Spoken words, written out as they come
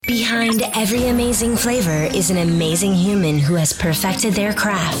Behind every amazing flavor is an amazing human who has perfected their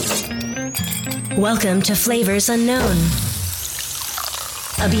craft. Welcome to Flavors Unknown,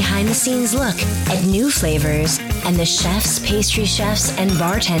 a behind-the-scenes look at new flavors and the chefs, pastry chefs, and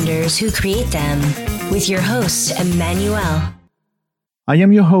bartenders who create them, with your host, Emmanuel. I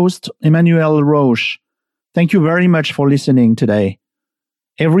am your host, Emmanuel Roche. Thank you very much for listening today.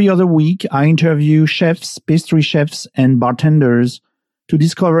 Every other week, I interview chefs, pastry chefs, and bartenders to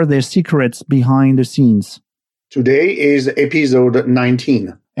discover their secrets behind the scenes. Today is episode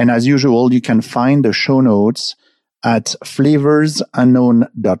 19. And as usual, you can find the show notes at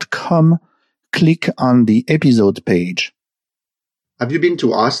flavorsunknown.com. Click on the episode page. Have you been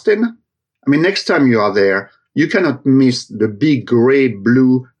to Austin? Next time you are there, you cannot miss the big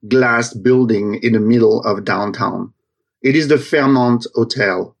gray-blue glass building in the middle of downtown. It is the Fairmont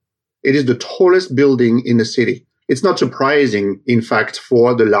Hotel. It is the tallest building in the city. It's not surprising, in fact,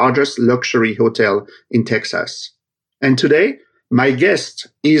 for the largest luxury hotel in Texas. And today, my guest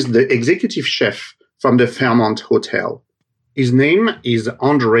is the executive chef from the Fairmont Hotel. His name is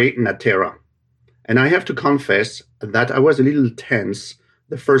Andre Natera. And I have to confess that I was a little tense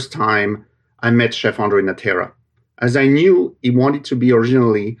the first time I met Chef Andre Natera, as I knew he wanted to be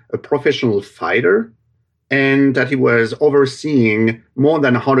originally a professional fighter and that he was overseeing more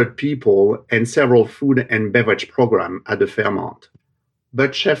than 100 people and several food and beverage programs at the Fairmont.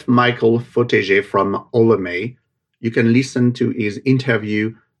 But Chef Michael Fojtasek from Olamaie, you can listen to his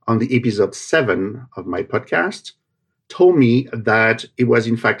interview on the episode 7 of my podcast, told me that he was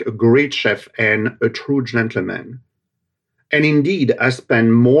in fact a great chef and a true gentleman. And indeed, I spent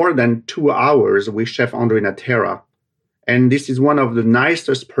more than 2 hours with Chef Andre Natera, and this is one of the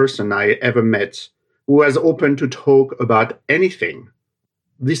nicest person I ever met, who was open to talk about anything.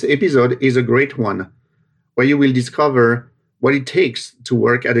 This episode is a great one, where you will discover what it takes to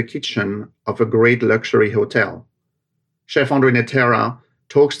work at the kitchen of a great luxury hotel. Chef Andre Natera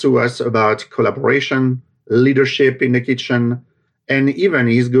talks to us about collaboration, leadership in the kitchen, and even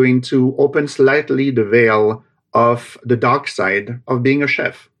he's going to open slightly the veil of the dark side of being a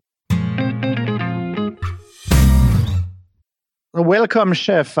chef. Welcome,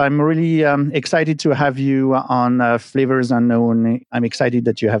 Chef. I'm really excited to have you on Flavors Unknown. I'm excited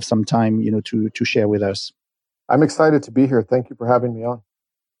that you have some time, to share with us. I'm excited to be here. Thank you for having me on.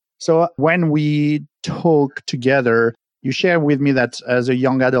 So when we talk together, you share with me that as a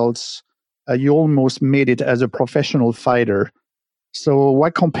young adult, you almost made it as a professional fighter. So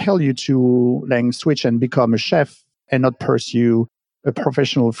what compelled you to switch and become a chef and not pursue a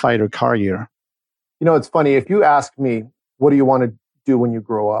professional fighter career? It's funny. If you ask me, what do you want to do when you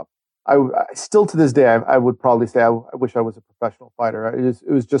grow up? I still to this day, I would probably say I wish I was a professional fighter. It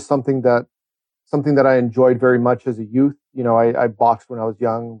was just something that I enjoyed very much as a youth. I boxed when I was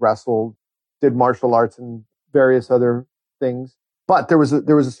young, wrestled, did martial arts and various other things. But there was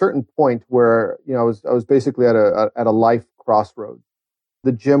a certain point where I was basically at a life crossroads.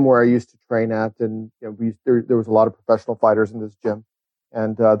 The gym where I used to train at, and there was a lot of professional fighters in this gym,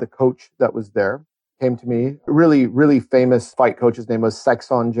 and the coach that was there came to me, a really, really famous fight coach. His name was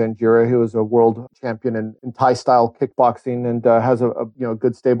Sekson Janjira. He was a world champion in Thai style kickboxing and has a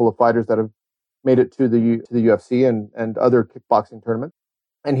good stable of fighters that have made it to the UFC and other kickboxing tournaments.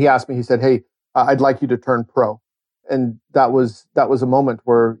 And he asked me, he said, "Hey, I'd like you to turn pro." And that was a moment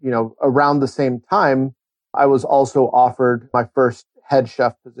where, around the same time, I was also offered my first head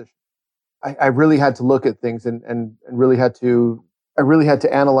chef position. I really had to look at things and really had to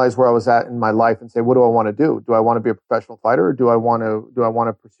analyze where I was at in my life and say, what do I want to do? Do I want to be a professional fighter, or do I want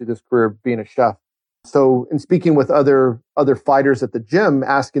to pursue this career of being a chef? So in speaking with other fighters at the gym,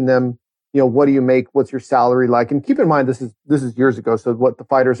 asking them, what do you make? What's your salary like? And keep in mind, this is years ago. So what the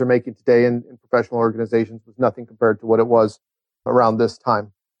fighters are making today in professional organizations was nothing compared to what it was around this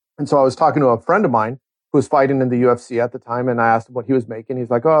time. And so I was talking to a friend of mine who was fighting in the UFC at the time, and I asked him what he was making. He's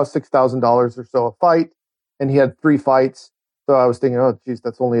like, $6,000 or so a fight. And he had 3 fights. So I was thinking,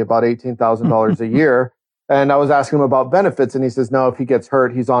 that's only about $18,000 a year. And I was asking him about benefits, and he says, no, if he gets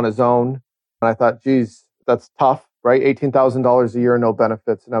hurt, he's on his own. And I thought, that's tough, right? $18,000 a year, no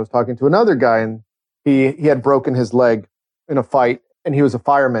benefits. And I was talking to another guy, and he had broken his leg in a fight, and he was a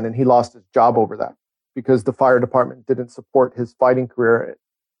fireman, and he lost his job over that because the fire department didn't support his fighting career.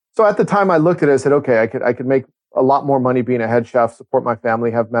 So at the time I looked at it, I said, okay, I could make a lot more money being a head chef, support my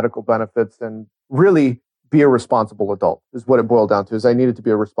family, have medical benefits, and really be a responsible adult is what it boiled down to, is I needed to be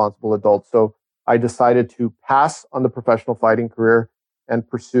a responsible adult. So I decided to pass on the professional fighting career and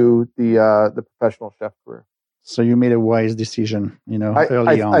pursue the professional chef career. So you made a wise decision,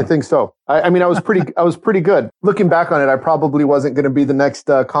 early on. I think so. I mean, I was pretty good. Looking back on it, I probably wasn't going to be the next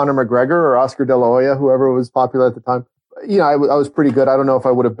Conor McGregor or Oscar De La Hoya, whoever was popular at the time. I was pretty good. I don't know if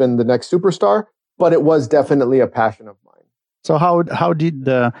I would have been the next superstar, but it was definitely a passion of mine. So how did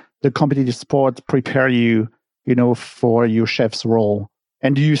the competitive sport prepare you, for your chef's role?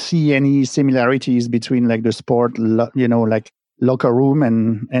 And do you see any similarities between like the sport, like locker room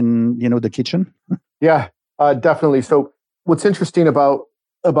and the kitchen? Yeah, definitely. So what's interesting about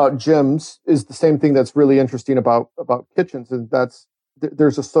gyms is the same thing that's really interesting about kitchens, and that's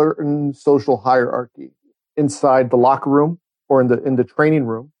there's a certain social hierarchy inside the locker room or in the training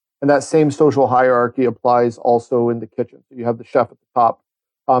room, and that same social hierarchy applies also in the kitchen. So you have the chef at the top,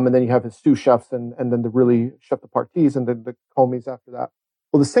 and then you have his sous chefs, and then the really chef de parties, and then the commis after that.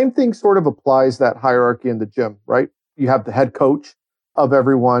 Well, the same thing sort of applies that hierarchy in the gym, right? You have the head coach of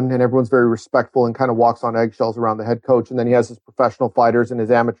everyone, and everyone's very respectful and kind of walks on eggshells around the head coach. And then he has his professional fighters and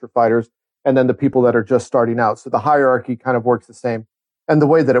his amateur fighters, and then the people that are just starting out. So the hierarchy kind of works the same. And the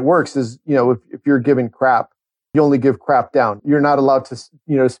way that it works is, if you're giving crap, you only give crap down. You're not allowed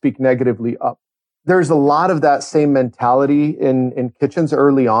to, speak negatively up. There's a lot of that same mentality in kitchens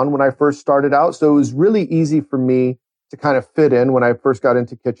early on when I first started out. So it was really easy for me to kind of fit in when I first got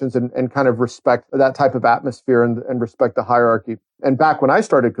into kitchens and kind of respect that type of atmosphere and respect the hierarchy. And back when I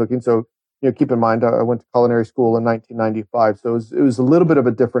started cooking, so, keep in mind, I went to culinary school in 1995. So it was a little bit of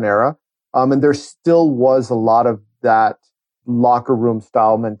a different era. And there still was a lot of that locker room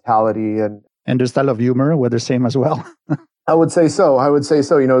style mentality. And the style of humor were the same as well. I would say so.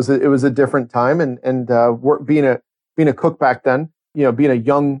 It was a different time. And being a cook back then, being a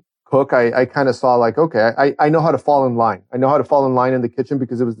young cook, I kind of saw like, okay, I know how to fall in line. I know how to fall in line in the kitchen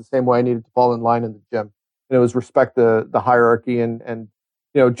because it was the same way I needed to fall in line in the gym. And it was respect the hierarchy and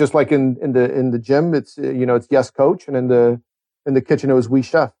just like in the gym, it's it's yes coach, and in the kitchen it was oui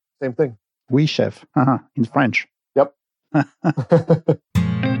chef. Same thing. Oui chef, in French. Yep.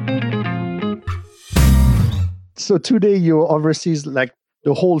 So today you oversees like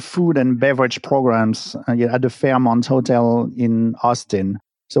the whole food and beverage programs at the Fairmont Hotel in Austin.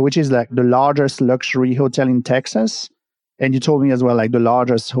 So which is like the largest luxury hotel in Texas. And you told me as well, like the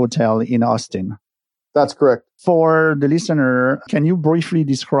largest hotel in Austin. That's correct. For the listener, can you briefly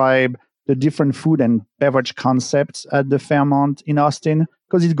describe the different food and beverage concepts at the Fairmont in Austin?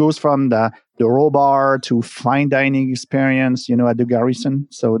 Because it goes from the raw bar to fine dining experience, at the Garrison.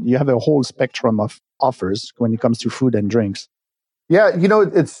 So you have a whole spectrum of offers when it comes to food and drinks. Yeah,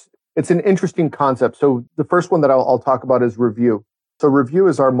 it's an interesting concept. So the first one that I'll talk about is Revue. So Revue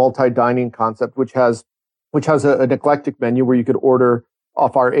is our multi-dining concept, which has an eclectic menu where you could order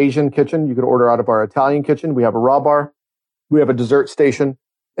off our Asian kitchen. You could order out of our Italian kitchen. We have a raw bar. We have a dessert station.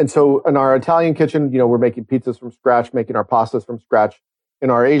 And so in our Italian kitchen, we're making pizzas from scratch, making our pastas from scratch. In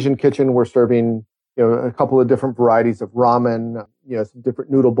our Asian kitchen, we're serving, a couple of different varieties of ramen, some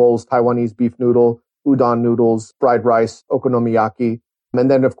different noodle bowls, Taiwanese beef noodle, udon noodles, fried rice, okonomiyaki. And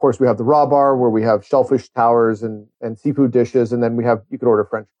then, of course, we have the raw bar where we have shellfish towers and seafood dishes. And then you could order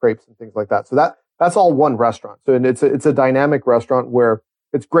French crepes and things like that. So that's all one restaurant. So it's a dynamic restaurant where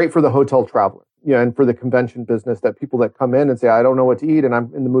it's great for the hotel traveler, and for the convention business, that people that come in and say, I don't know what to eat, and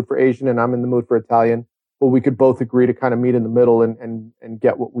I'm in the mood for Asian and I'm in the mood for Italian. Well, we could both agree to kind of meet in the middle and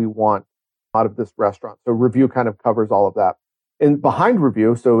get what we want out of this restaurant. So Revue kind of covers all of that. And behind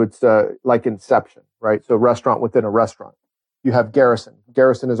Revue, so it's like Inception, right? So restaurant within a restaurant. You have Garrison.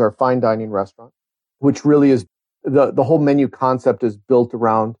 Garrison is our fine dining restaurant, which really is the whole menu concept is built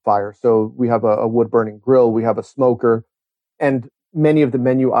around fire. So we have a wood burning grill, we have a smoker, and many of the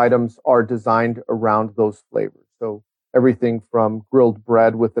menu items are designed around those flavors. So everything from grilled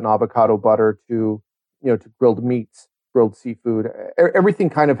bread with an avocado butter to grilled meats, grilled seafood. Everything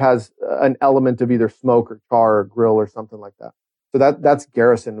kind of has an element of either smoke or char or grill or something like that. So that's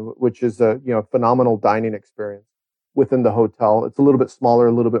Garrison, which is a phenomenal dining experience within the hotel. It's a little bit smaller,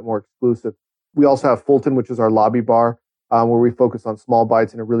 a little bit more exclusive. We also have Fulton, which is our lobby bar, where we focus on small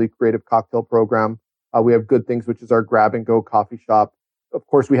bites and a really creative cocktail program. We have Good Things, which is our grab and go coffee shop. Of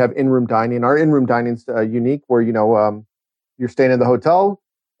course, we have in-room dining. Our in-room dining is unique, where you're staying in the hotel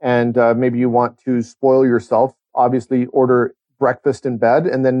and maybe you want to spoil yourself. Obviously, order breakfast in bed,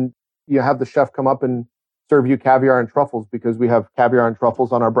 and then you have the chef come up and serve you caviar and truffles, because we have caviar and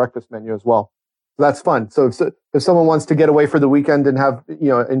truffles on our breakfast menu as well. So that's fun. So if someone wants to get away for the weekend and have,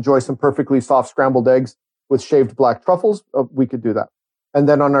 enjoy some perfectly soft scrambled eggs with shaved black truffles, we could do that. And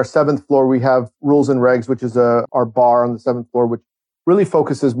then on our 7th floor, we have Rules and Regs, which is our bar on the 7th floor, which really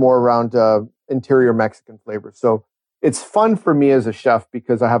focuses more around interior Mexican flavors. So it's fun for me as a chef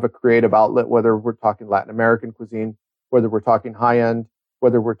because I have a creative outlet, whether we're talking Latin American cuisine, whether we're talking high end,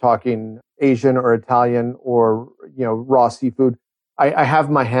 whether we're talking Asian or Italian or, raw seafood. I have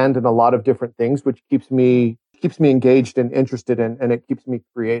my hand in a lot of different things, which keeps me engaged and interested in, and it keeps me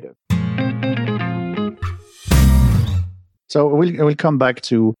creative. So we'll come back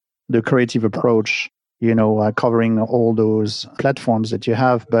to the creative approach, covering all those platforms that you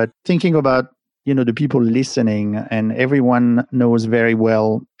have. But thinking about, the people listening, and everyone knows very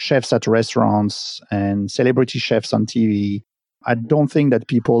well chefs at restaurants and celebrity chefs on TV. I don't think that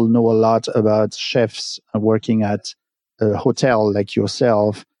people know a lot about chefs working at a hotel like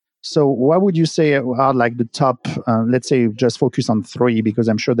yourself. So what would you say are like the top, let's say just focus on 3, because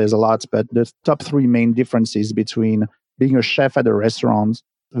I'm sure there's a lot, but the top 3 main differences between being a chef at a restaurant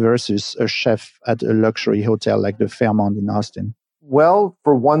versus a chef at a luxury hotel like the Fairmont in Austin? Well,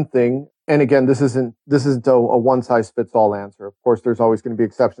 for one thing, and again, this isn't a one-size-fits-all answer. Of course, there's always going to be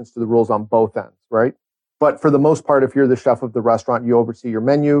exceptions to the rules on both ends, right? But for the most part, if you're the chef of the restaurant, you oversee your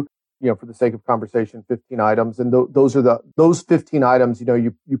menu, for the sake of conversation, 15 items. And those 15 items,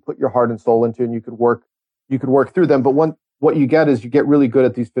 you put your heart and soul into, and you could work through them. But what you get is you get really good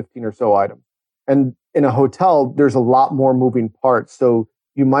at these 15 or so items. And in a hotel, there's a lot more moving parts. So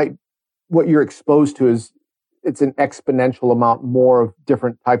what you're exposed to is it's an exponential amount more of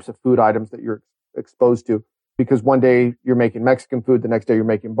different types of food items that you're exposed to. Because one day you're making Mexican food, the next day you're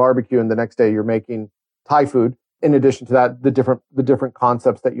making barbecue, and the next day you're making Thai food. In addition to that, the different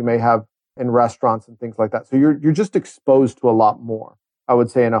concepts that you may have in restaurants and things like that. So you're just exposed to a lot more, I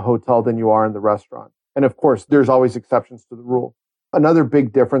would say, in a hotel than you are in the restaurant. And of course, there's always exceptions to the rule. Another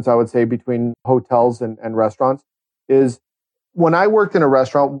big difference, I would say, between hotels and restaurants is when I worked in a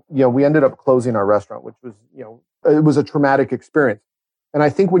restaurant, we ended up closing our restaurant, which was, it was a traumatic experience. And I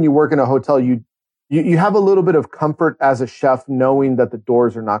think when you work in a hotel, you have a little bit of comfort as a chef knowing that the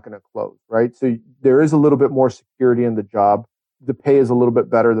doors are not going to close, right? So there is a little bit more security in the job. The pay is a little bit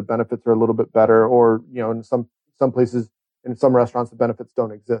better. The benefits are a little bit better. Or, in some places, in some restaurants, the benefits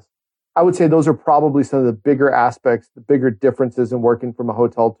don't exist. I would say those are probably some of the bigger aspects, the bigger differences in working from a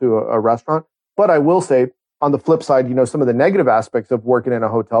hotel to a restaurant. But I will say, on the flip side, some of the negative aspects of working in a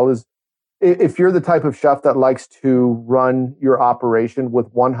hotel is if you're the type of chef that likes to run your operation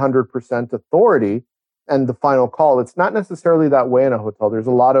with 100% authority and the final call, it's not necessarily that way in a hotel. There's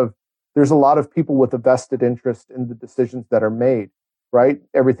a lot of people with a vested interest in the decisions that are made, right?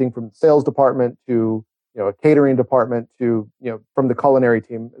 Everything from the sales department to, a catering department to, from the culinary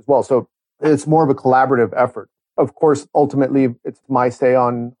team as well. So it's more of a collaborative effort. Of course, ultimately, it's my say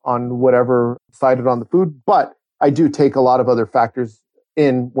on whatever decided on the food, but I do take a lot of other factors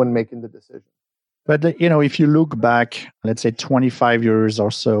in when making the decision. But, if you look back, let's say 25 years or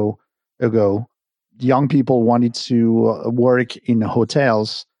so ago, young people wanted to work in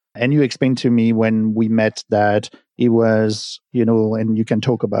hotels. And you explained to me when we met that it was, and you can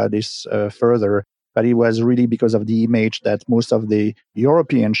talk about this further, but it was really because of the image that most of the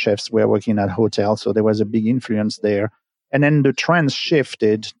European chefs were working at hotels. So there was a big influence there. And then the trends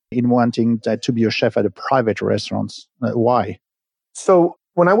shifted in wanting to be a chef at a private restaurant. Why? So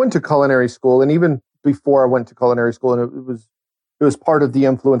when I went to culinary school, and even before I went to culinary school, and it was part of the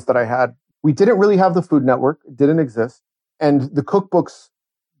influence that I had, we didn't really have the Food Network. It didn't exist. And the cookbooks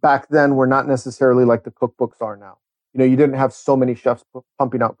back then were not necessarily like the cookbooks are now. You didn't have so many chefs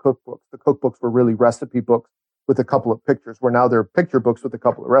pumping out cookbooks. The cookbooks were really recipe books with a couple of pictures, where now they're picture books with a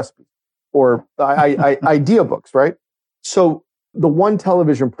couple of recipes, or idea books, right? So the one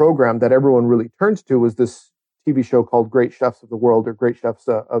television program that everyone really turns to was this TV show called Great Chefs of the World, or Great Chefs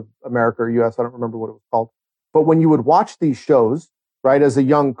of America or US. I don't remember what it was called. But when you would watch these shows, right, as a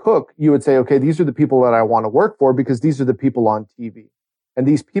young cook, you would say, okay, these are the people that I want to work for because these are the people on TV. And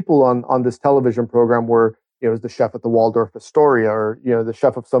these people on this television program were, the chef at the Waldorf Astoria, or, the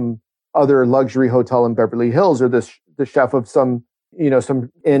chef of some other luxury hotel in Beverly Hills, or the chef of some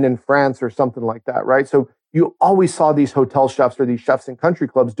inn in France or something like that, right? So you always saw these hotel chefs or these chefs in country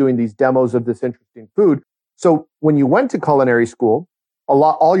clubs doing these demos of this interesting food. So when you went to culinary school,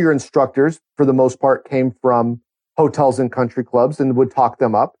 all your instructors, for the most part, came from hotels and country clubs and would talk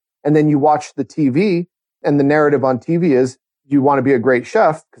them up. And then you watch the TV, and the narrative on TV is you want to be a great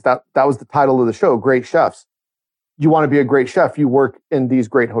chef, because that was the title of the show, Great Chefs. You want to be a great chef, you work in these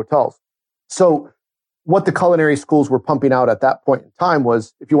great hotels. So what the culinary schools were pumping out at that point in time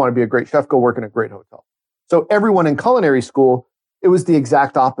was, if you want to be a great chef, go work in a great hotel. So everyone in culinary school, it was the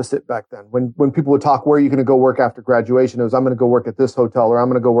exact opposite back then. When people would talk, where are you going to go work after graduation? It was, I'm going to go work at this hotel, or I'm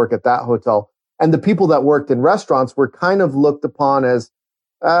going to go work at that hotel. And the people that worked in restaurants were kind of looked upon as,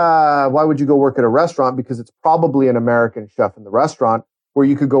 why would you go work at a restaurant? Because it's probably an American chef in the restaurant, where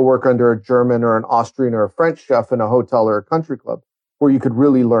you could go work under a German or an Austrian or a French chef in a hotel or a country club, where you could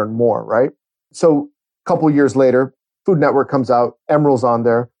really learn more, right? So a couple of years later, Food Network comes out, Emerald's on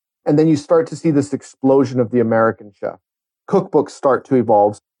there, and then you start to see this explosion of the American chef. Cookbooks start to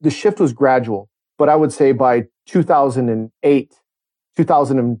evolve. The shift was gradual, but I would say by 2008,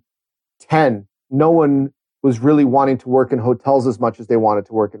 2010, no one was really wanting to work in hotels as much as they wanted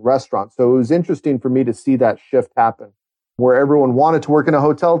to work in restaurants. So it was interesting for me to see that shift happen, where everyone wanted to work in a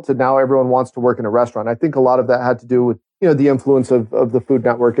hotel to now everyone wants to work in a restaurant. I think a lot of that had to do with, the influence of the Food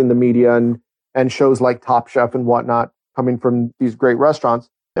Network and the media and shows like Top Chef and whatnot coming from these great restaurants.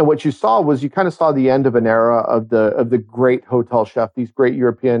 And what you saw was you kind of saw the end of an era of the great hotel chef, these great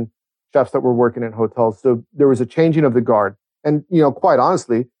European chefs that were working in hotels. So there was a changing of the guard. And, quite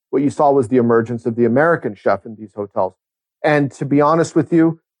honestly, what you saw was the emergence of the American chef in these hotels. And to be honest with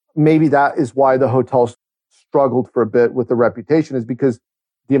you, maybe that is why the hotels struggled for a bit with the reputation, is because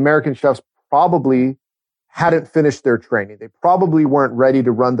the American chefs probably hadn't finished their training. They probably weren't ready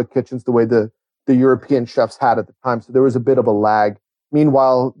to run the kitchens the way the European chefs had at the time. So there was a bit of a lag.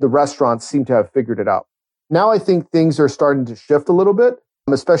 Meanwhile, the restaurants seem to have figured it out. Now I think things are starting to shift a little bit,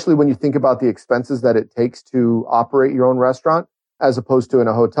 especially when you think about the expenses that it takes to operate your own restaurant as opposed to in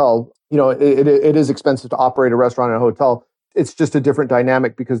a hotel. It is expensive to operate a restaurant in a hotel. It's just a different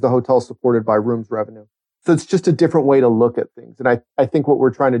dynamic because the hotel is supported by rooms revenue. So it's just a different way to look at things. And I think what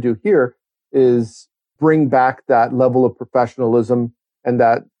we're trying to do here is bring back that level of professionalism and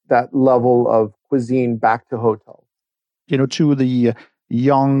that level of cuisine back to hotels. To the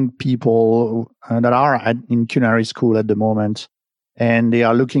young people that are in culinary school at the moment, and they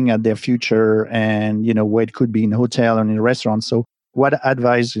are looking at their future and, where it could be in a hotel and in a restaurant. So what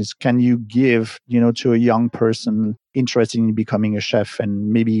advice can you give, to a young person interested in becoming a chef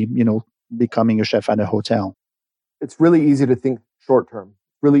and maybe, becoming a chef at a hotel? It's really easy to think short term.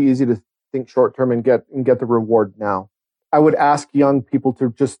 Really easy to think short term and get the reward now. I would ask young people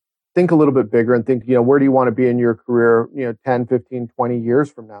to just think a little bit bigger and think, where do you want to be in your career, 10, 15, 20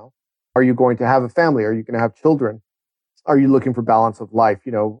 years from now? Are you going to have a family? Are you going to have children? Are you looking for balance of life?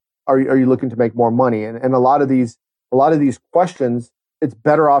 Are you looking to make more money? And a lot of these questions, it's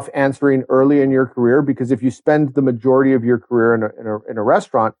better off answering early in your career, because if you spend the majority of your career in a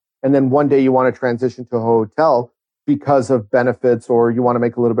restaurant, and then one day you want to transition to a hotel because of benefits, or you want to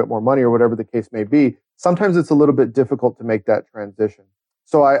make a little bit more money, or whatever the case may be, sometimes it's a little bit difficult to make that transition.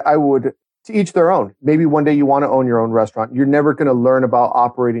 So I would, to each their own. Maybe one day you want to own your own restaurant. You're never going to learn about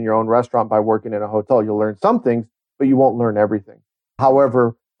operating your own restaurant by working in a hotel. You'll learn some things, but you won't learn everything.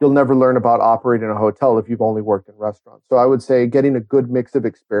 However, you'll never learn about operating a hotel if you've only worked in restaurants. So I would say getting a good mix of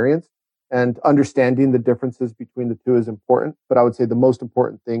experience and understanding the differences between the two is important. But I would say the most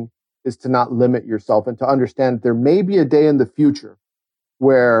important thing is to not limit yourself and to understand there may be a day in the future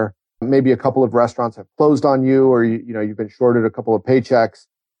where maybe a couple of restaurants have closed on you, or you've been shorted a couple of paychecks,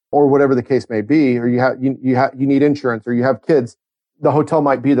 or whatever the case may be, or you need insurance, or you have kids. The hotel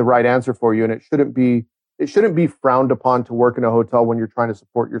might be the right answer for you, and it shouldn't be frowned upon to work in a hotel when you're trying to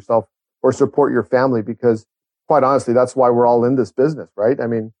support yourself or support your family, because quite honestly, that's why we're all in this business, right? I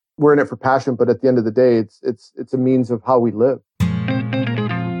mean, we're in it for passion, but at the end of the day, it's a means of how we live.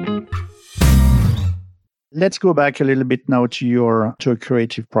 Let's go back a little bit now to a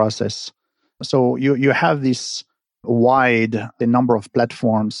creative process. So you have this wide number of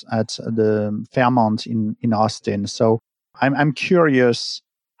platforms at the Fairmont in Austin. So I'm curious,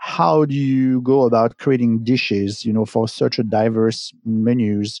 how do you go about creating dishes, for such a diverse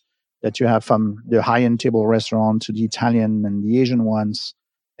menus that you have, from the high-end table restaurant to the Italian and the Asian ones?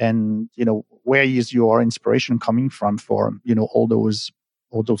 And, where is your inspiration coming from for, all those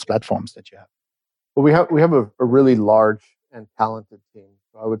platforms that you have? Well, we have a really large and talented team.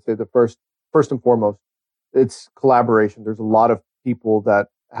 So I would say the first and foremost, it's collaboration. There's a lot of people that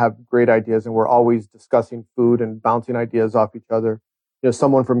have great ideas, and we're always discussing food and bouncing ideas off each other.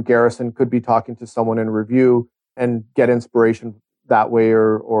 Someone from Garrison could be talking to someone in Revue and get inspiration that way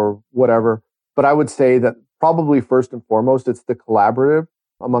or whatever. But I would say that probably first and foremost, it's the collaborative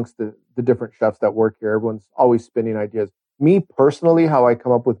amongst the different chefs that work here. Everyone's always spinning ideas. Me personally, how I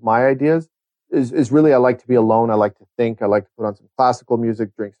come up with my ideas is really, I like to be alone. I like to think. I like to put on some classical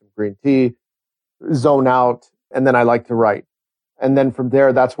music, drink some green tea, zone out, and then I like to write. And then from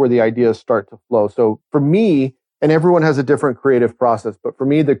there, that's where the ideas start to flow. So for me, and everyone has a different creative process, but for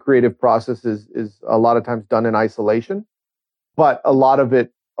me, the creative process is a lot of times done in isolation. But a lot of the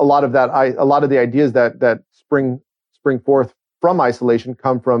ideas that spring forth from isolation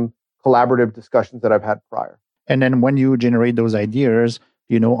come from collaborative discussions that I've had prior. And then when you generate those ideas,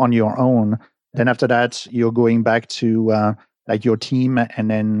 on your own. Then after that, you're going back to like your team and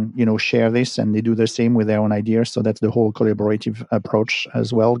then, share this, and they do the same with their own ideas. So that's the whole collaborative approach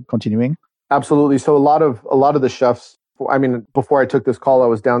as well, continuing. Absolutely. So a lot of the chefs, before I took this call, I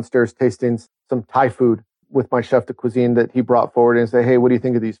was downstairs tasting some Thai food with my chef de cuisine that he brought forward and say, hey, what do you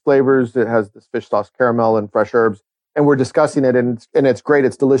think of these flavors? It has this fish sauce caramel and fresh herbs. And we're discussing it, and it's great.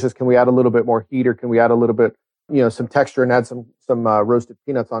 It's delicious. Can we add a little bit more heat, or can we add a little bit, some texture and add some roasted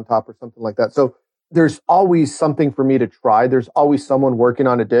peanuts on top or something like that? So there's always something for me to try. There's always someone working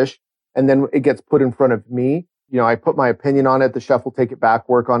on a dish, and then it gets put in front of me. I put my opinion on it. The chef will take it back,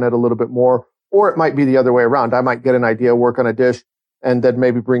 work on it a little bit more, or it might be the other way around. I might get an idea, work on a dish, and then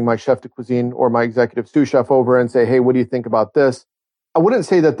maybe bring my chef de cuisine or my executive sous chef over and say, hey, what do you think about this? I wouldn't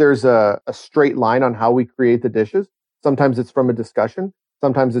say that there's a straight line on how we create the dishes. Sometimes it's from a discussion.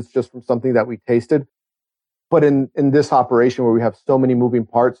 Sometimes it's just from something that we tasted. But in this operation where we have so many moving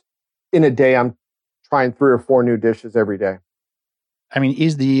parts, in a day, I'm trying 3 or 4 new dishes every day.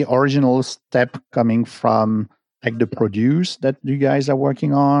 Is the original step coming from like the produce that you guys are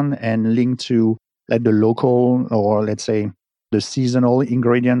working on and linked to like the local, or let's say the seasonal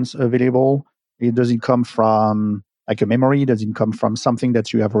ingredients available? Does it come from like a memory? Does it come from something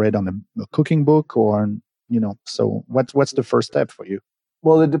that you have read on a cooking book, or, so what's the first step for you?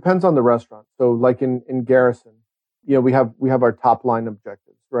 Well, it depends on the restaurant. So like in Garrison, we have our top line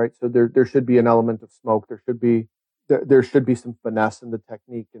objectives, right? So there should be an element of smoke. There should be some finesse in the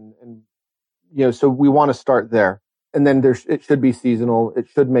technique, and so we want to start there. And then it should be seasonal. It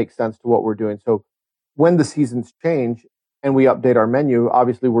should make sense to what we're doing. So when the seasons change and we update our menu,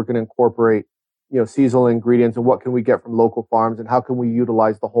 obviously we're going to incorporate, seasonal ingredients, and what can we get from local farms, and how can we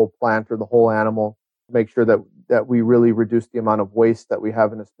utilize the whole plant or the whole animal to make sure that we really reduce the amount of waste that we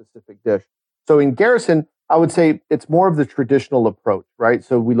have in a specific dish. So in Garrison, I would say it's more of the traditional approach, right?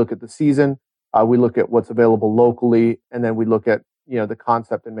 So we look at the season, we look at what's available locally, and then we look at, the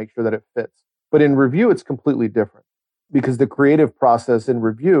concept and make sure that it fits. But in Revue, it's completely different, because the creative process in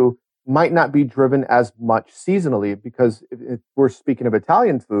Revue might not be driven as much seasonally, because if we're speaking of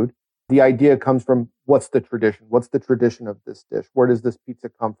Italian food, the idea comes from what's the tradition? What's the tradition of this dish? Where does this pizza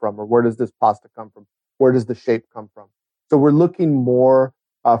come from? Or where does this pasta come from? Where does the shape come from? So we're looking more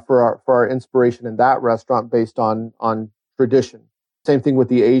for our inspiration in that restaurant based on tradition. Same thing with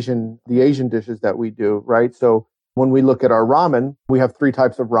the Asian dishes that we do, right? So when we look at our ramen, we have 3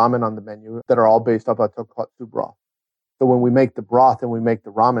 types of ramen on the menu that are all based off of tonkatsu broth. So when we make the broth and we make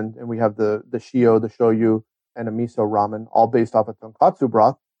the ramen, and we have the shio, the shoyu, and a miso ramen, all based off of tonkatsu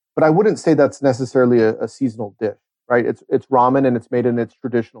broth. But I wouldn't say that's necessarily a seasonal dish, right? It's ramen, and it's made in its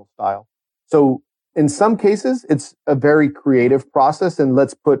traditional style. So in some cases, it's a very creative process, and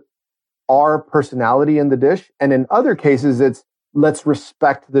let's put our personality in the dish. And in other cases, it's let's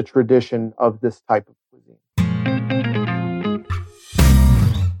respect the tradition of this type of cuisine.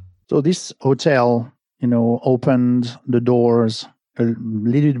 So this hotel, opened the doors a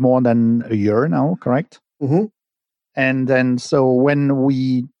little bit more than a year now, correct? Mm-hmm. And then, so when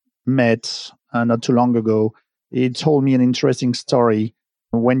we met not too long ago, he told me an interesting story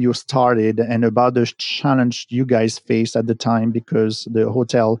when you started and about the challenge you guys faced at the time, because the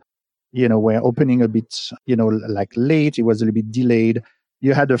hotel, were opening a bit, like late. It was a little bit delayed.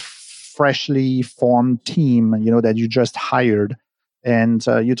 You had a freshly formed team, that you just hired. And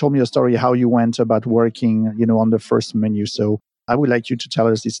you told me a story how you went about working, on the first menu. So I would like you to tell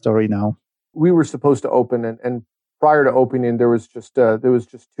us this story now. We were supposed to open, and prior to opening, there was just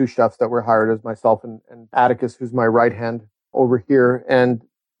 2 chefs that were hired, as myself and Atticus, who's my right hand over here. And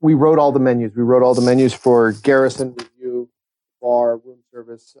we wrote all the menus. We wrote all the menus for Garrison, Revue, bar, room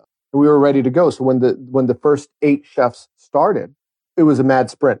service. We were ready to go. So when the first 8 chefs started, it was a mad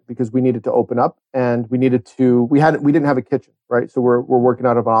sprint, because we needed to open up, and we didn't have a kitchen, right? So we're working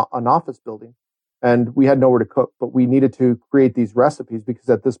out of an office building, and we had nowhere to cook, but we needed to create these recipes, because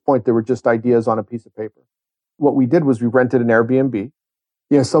at this point they were just ideas on a piece of paper. What we did was we rented an Airbnb.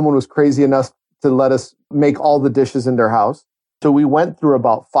 Someone was crazy enough to let us make all the dishes in their house. So we went through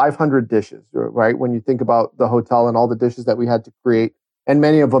about 500 dishes, right? When you think about the hotel and all the dishes that we had to create, and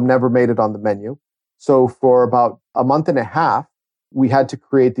many of them never made it on the menu. So for about a month and a half, we had to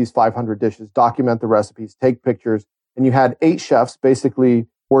create these 500 dishes, document the recipes, take pictures, and you had 8 chefs basically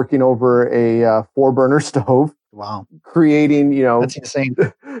working over a 4-burner stove. Wow. Creating, that's insane.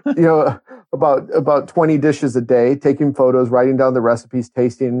 about 20 dishes a day, taking photos, writing down the recipes,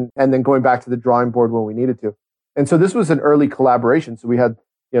 tasting, and then going back to the drawing board when we needed to. And so this was an early collaboration. So we had,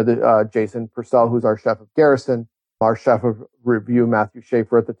 the Jason Purcell, who's our chef of Garrison, our chef of Revue, Matthew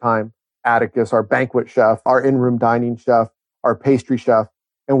Schaefer at the time, Atticus, our banquet chef, our in-room dining chef, our pastry chef.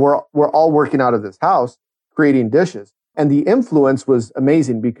 And we're all working out of this house, creating dishes. And the influence was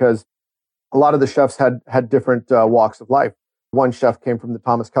amazing because a lot of the chefs had different walks of life. One chef came from the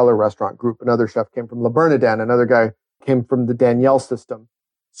Thomas Keller restaurant group. Another chef came from Le Bernardin. Another guy came from the Danielle system.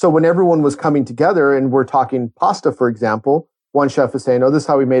 So when everyone was coming together and we're talking pasta, for example, one chef is saying, oh, this is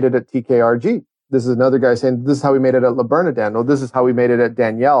how we made it at TKRG. This is another guy saying, this is how we made it at Le Bernardin. Or this is how we made it at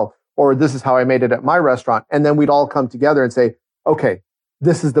Danielle. Or this is how I made it at my restaurant. And then we'd all come together and say, okay,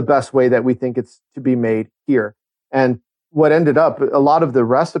 this is the best way that we think it's to be made here. And what ended up, a lot of the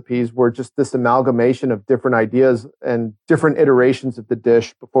recipes were just this amalgamation of different ideas and different iterations of the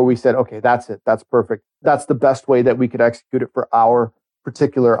dish before we said, okay, that's it. That's perfect. That's the best way that we could execute it for our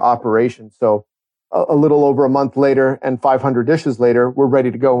particular operation. So a little over a month later and 500 dishes later, we're ready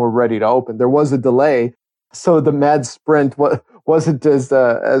to go and we're ready to open. There was a delay. So the mad sprint wasn't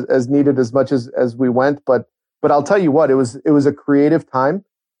as needed as much as we went. But I'll tell you what, it was a creative time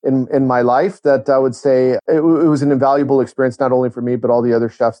in my life that I would say it was an invaluable experience, not only for me, but all the other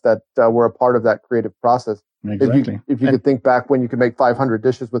chefs that were a part of that creative process. Exactly. If you could think back when you could make 500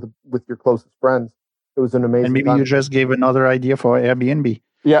 dishes with your closest friends, it was an amazing And maybe time. you just gave another idea for Airbnb.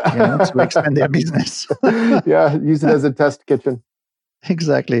 Yeah. To expand their business. Yeah. Use it as a test kitchen.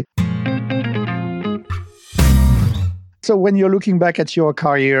 Exactly. So when you're looking back at your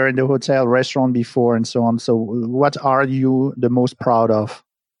career in the hotel, restaurant before and so on, so what are you the most proud of?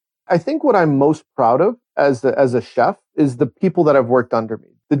 I think what I'm most proud of as a chef is the people that I've worked under me,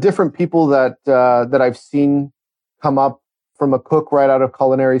 the different people that I've seen come up from a cook right out of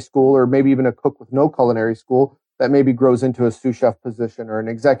culinary school, or maybe even a cook with no culinary school that maybe grows into a sous chef position or an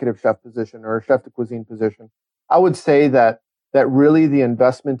executive chef position or a chef de cuisine position. I would say that really the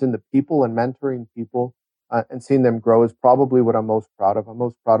investment in the people and mentoring people and seeing them grow is probably what I'm most proud of. I'm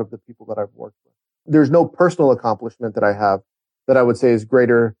most proud of the people that I've worked with. There's no personal accomplishment that I have that I would say is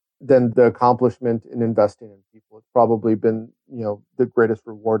greater than the accomplishment in investing in people. It's probably been, the greatest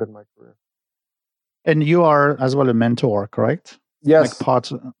reward in my career. And you are as well a mentor, correct? Yes.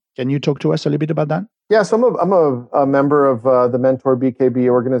 Can you talk to us a little bit about that? Yeah, so I'm a member of the MENT'OR BKB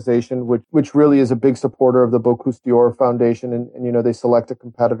organization, which really is a big supporter of the Bocuse-d'Or Foundation. And they select a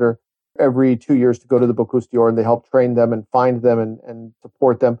competitor every 2 years to go to the Bocuse-d'Or, and they help train them and find them and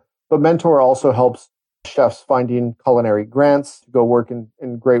support them. But MENTOR also helps chefs finding culinary grants to go work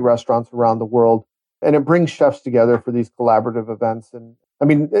in great restaurants around the world. And it brings chefs together for these collaborative events. And I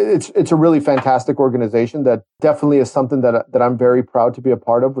mean, it's a really fantastic organization that definitely is something that I'm very proud to be a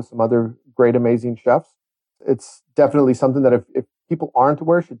part of with some other great, amazing chefs. It's definitely something that if people aren't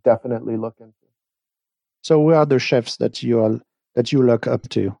aware, should definitely look into. So who are the chefs that you look up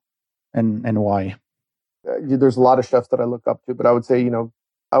to and why? There's a lot of chefs that I look up to, but I would say,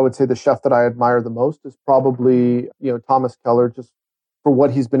 the chef that I admire the most is probably, Thomas Keller, just for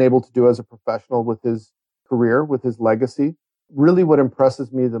what he's been able to do as a professional with his career, with his legacy. Really what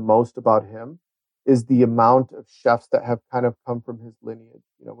impresses me the most about him is the amount of chefs that have kind of come from his lineage.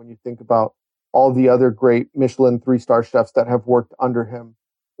 When you think about all the other great Michelin 3-star chefs that have worked under him,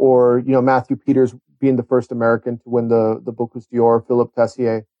 or, Matthew Peters being the first American to win the Bocuse-d'Or, Philippe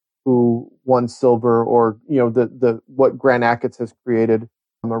Tessier, who won silver, or, what Grand Achatz has created,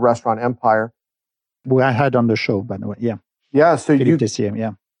 a restaurant empire. Who I had on the show, by the way. Yeah. Yeah. So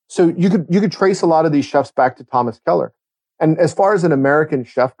So you could trace a lot of these chefs back to Thomas Keller. And as far as an American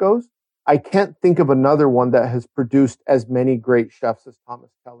chef goes, I can't think of another one that has produced as many great chefs as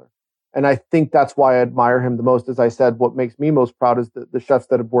Thomas Keller. And I think that's why I admire him the most. As I said, what makes me most proud is the chefs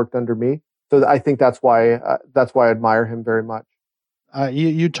that have worked under me. So I think that's why I admire him very much.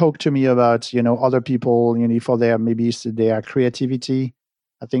 You talked to me about, other people, for their creativity.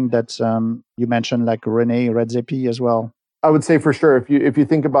 I think that you mentioned like René Redzepi as well. I would say for sure, if you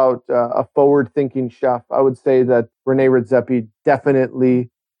think about a forward-thinking chef, I would say that René Redzepi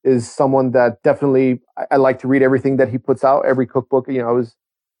definitely is someone that definitely I like to read everything that he puts out, every cookbook. I was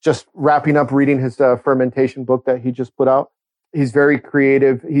just wrapping up reading his fermentation book that he just put out. He's very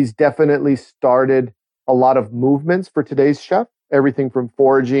creative. He's definitely started a lot of movements for today's chef. Everything from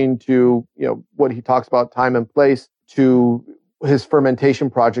foraging to what he talks about, time and place, to his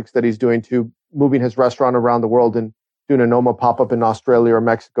fermentation projects that he's doing, to moving his restaurant around the world and doing a Noma pop-up in Australia or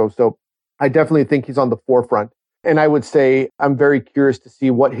Mexico. So I definitely think he's on the forefront. And I would say I'm very curious to see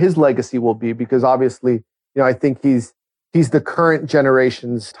what his legacy will be, because obviously, I think he's the current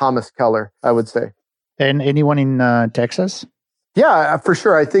generation's Thomas Keller, I would say. And anyone in Texas? Yeah, for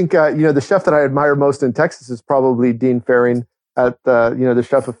sure. I think, the chef that I admire most in Texas is probably Dean Fearing at the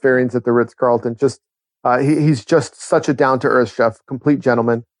chef of Fearing's at the Ritz-Carlton. He's just such a down-to-earth chef, complete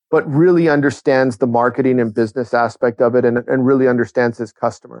gentleman. but really understands the marketing and business aspect of it and really understands his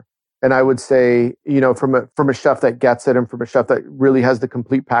customer. And I would say, from a chef that gets it and from a chef that really has the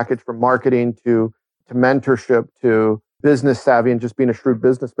complete package from marketing to mentorship to business savvy and just being a shrewd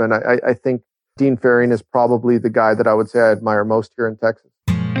businessman, I think Dean Fearing is probably the guy that I would say I admire most here in Texas.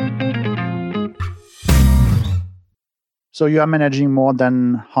 So you are managing more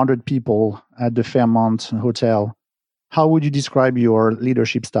than 100 people at the Fairmont Hotel. How would you describe your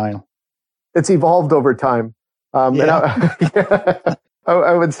leadership style? It's evolved over time. And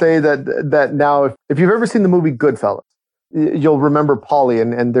I would say that now, if you've ever seen the movie Goodfellas, you'll remember Paulie,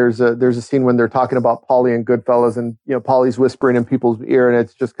 and there's a scene when they're talking about Paulie and Goodfellas, and Paulie's whispering in people's ear, and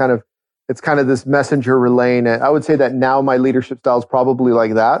it's just kind of this messenger relaying it. I would say that now my leadership style is probably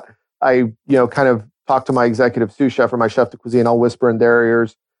like that. I kind of talk to my executive sous chef or my chef de cuisine. I'll whisper in their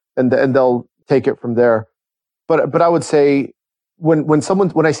ears, and they'll take it from there. But I would say when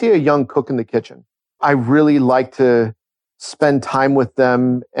I see a young cook in the kitchen, I really like to spend time with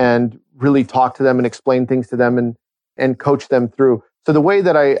them and really talk to them and explain things to them and coach them through. So the way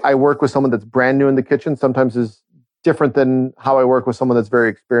that I work with someone that's brand new in the kitchen sometimes is different than how I work with someone that's very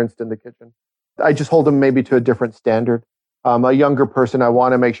experienced in the kitchen. I just hold them maybe to a different standard. A younger person, I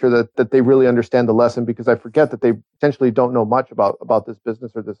want to make sure that they really understand the lesson, because I forget that they potentially don't know much about this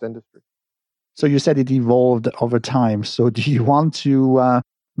business or this industry. So you said it evolved over time. So do you want to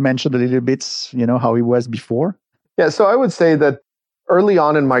mention a little bit, how it was before? Yeah, so I would say that early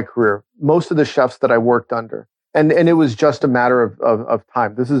on in my career, most of the chefs that I worked under, and it was just a matter of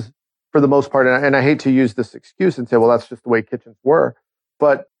time. This is for the most part, and I hate to use this excuse and say, well, that's just the way kitchens were.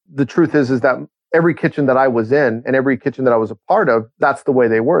 But the truth is that every kitchen that I was in and every kitchen that I was a part of, that's the way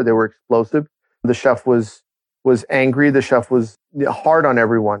they were. They were explosive. The chef was angry. The chef was hard on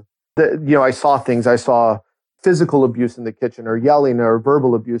everyone. I saw things. I saw physical abuse in the kitchen, or yelling, or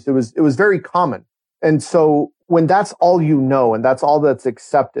verbal abuse. It was very common. And so when that's all and that's all that's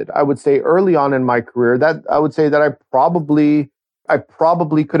accepted, I would say early on in my career that I would say that I probably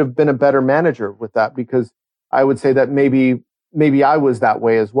could have been a better manager with that, because I would say that maybe I was that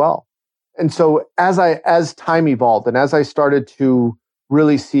way as well. And so as time evolved and as I started to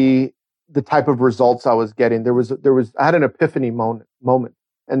really see the type of results I was getting, I had an epiphany moment.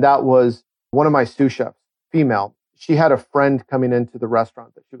 And that was one of my sous chefs, female. She had a friend coming into the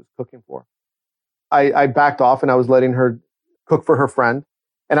restaurant that she was cooking for. I backed off and I was letting her cook for her friend.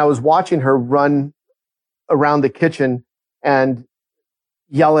 And I was watching her run around the kitchen and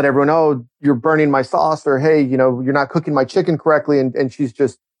yell at everyone, "Oh, you're burning my sauce," or, "Hey, you're not cooking my chicken correctly." And she's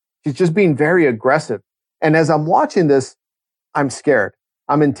just being very aggressive. And as I'm watching this, I'm scared.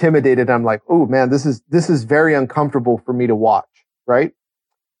 I'm intimidated. I'm like, "Oh man, this is very uncomfortable for me to watch." Right.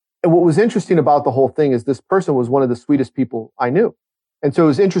 And what was interesting about the whole thing is this person was one of the sweetest people I knew. And so it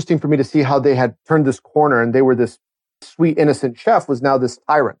was interesting for me to see how they had turned this corner, and they were this sweet, innocent chef was now this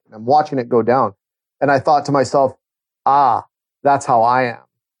tyrant. And I'm watching it go down. And I thought to myself, that's how I am.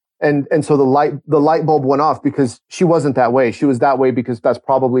 And so the light bulb went off, because she wasn't that way. She was that way because that's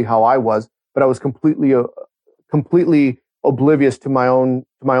probably how I was. But I was completely oblivious to my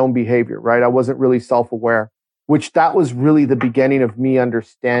own behavior, right? I wasn't really self-aware, which that was really the beginning of me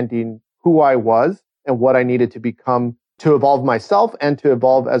understanding who I was and what I needed to become to evolve myself and to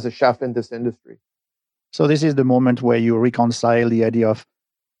evolve as a chef in this industry. So this is the moment where you reconcile the idea of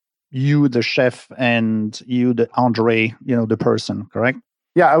you, the chef, and you, the Andre, the person, correct?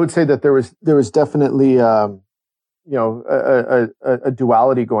 Yeah, I would say that there was definitely a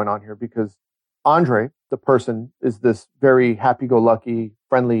duality going on here, because Andre, the person, is this very happy-go-lucky,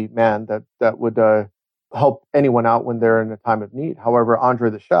 friendly man that would help anyone out when they're in a time of need. However, Andre,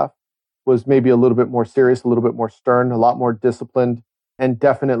 the chef, was maybe a little bit more serious, a little bit more stern, a lot more disciplined, and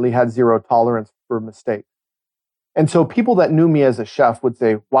definitely had zero tolerance for mistakes. And so people that knew me as a chef would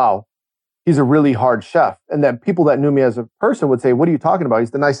say, "Wow, he's a really hard chef." And then people that knew me as a person would say, "What are you talking about? He's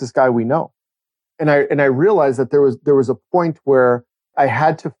the nicest guy we know." And I realized that there was a point where I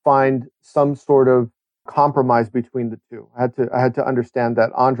had to find some sort of compromise between the two. I had to understand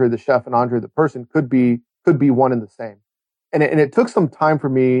that Andre the chef and Andre the person could be one and the same. And it took some time for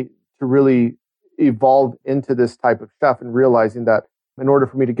me to really evolve into this type of chef, and realizing that in order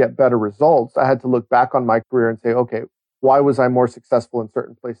for me to get better results, I had to look back on my career and say, okay, why was I more successful in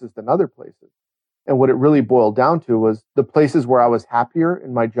certain places than other places? And what it really boiled down to was the places where I was happier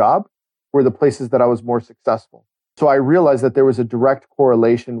in my job were the places that I was more successful. So I realized that there was a direct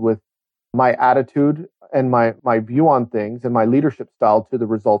correlation with my attitude and my view on things and my leadership style to the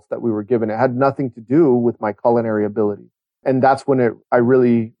results that we were given. It had nothing to do with my culinary ability. And that's when I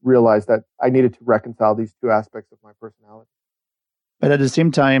really realized that I needed to reconcile these two aspects of my personality. But at the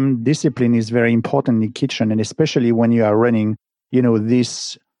same time, discipline is very important in the kitchen, and especially when you are running,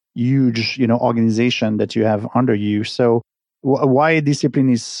 this huge, organization that you have under you. So why discipline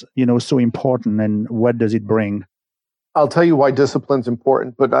is, so important, and what does it bring? I'll tell you why discipline's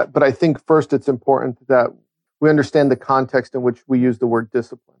important, but I think first it's important that we understand the context in which we use the word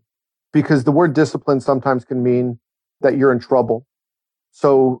discipline, because the word discipline sometimes can mean that you're in trouble.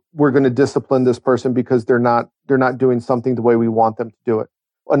 So we're going to discipline this person because they're not doing something the way we want them to do it.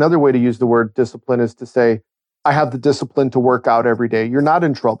 Another way to use the word discipline is to say, I have the discipline to work out every day. You're not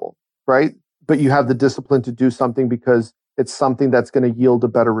in trouble, right? But you have the discipline to do something because it's something that's going to yield a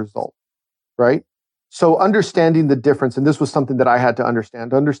better result, right? So understanding the difference, and this was something that I had to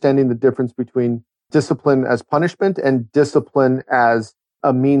understanding the difference between discipline as punishment and discipline as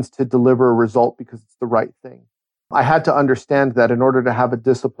a means to deliver a result because it's the right thing. I had to understand that in order to have a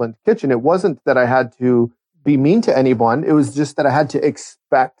disciplined kitchen, it wasn't that I had to be mean to anyone. It was just that I had to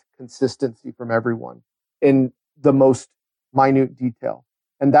expect consistency from everyone in the most minute detail.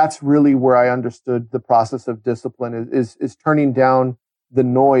 And that's really where I understood the process of discipline is turning down the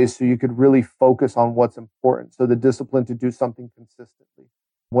noise so you could really focus on what's important. So the discipline to do something consistently,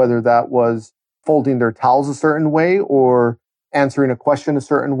 whether that was folding their towels a certain way or answering a question a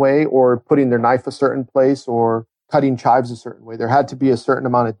certain way or putting their knife a certain place or cutting chives a certain way. There had to be a certain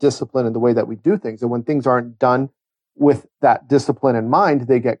amount of discipline in the way that we do things. And when things aren't done with that discipline in mind,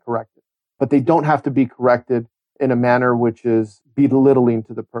 they get corrected. But they don't have to be corrected in a manner which is belittling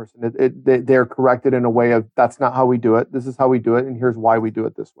to the person. They're corrected in a way of, that's not how we do it. This is how we do it. And here's why we do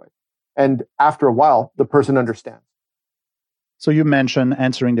it this way. And after a while, the person understands. So you mentioned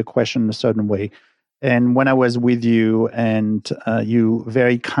answering the question a certain way. And when I was with you and you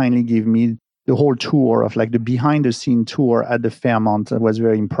very kindly gave me the whole tour of like the behind the scene tour at the Fairmont, that was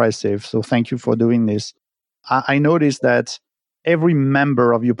very impressive. So thank you for doing this. I noticed that every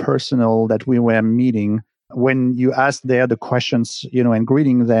member of your personnel that we were meeting, when you asked there the questions, and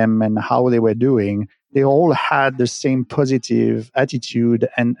greeting them and how they were doing, they all had the same positive attitude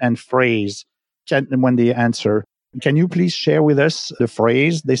and phrase when they answer. Can you please share with us the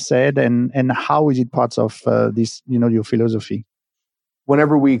phrase they said and how is it part of this, your philosophy?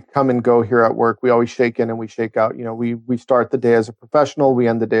 Whenever we come and go here at work, we always shake in and we shake out. We start the day as a professional, we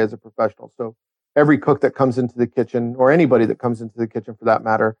end the day as a professional. So every cook that comes into the kitchen, or anybody that comes into the kitchen for that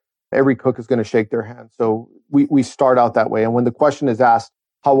matter, every cook is going to shake their hand. So we start out that way. And when the question is asked,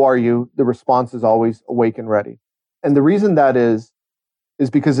 how are you? The response is always awake and ready. And the reason that is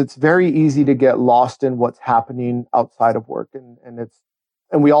because it's very easy to get lost in what's happening outside of work. And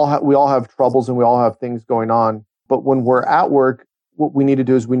we all have troubles and we all have things going on. But when we're at work, what we need to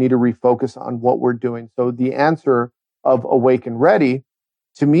do is we need to refocus on what we're doing. So the answer of awake and ready,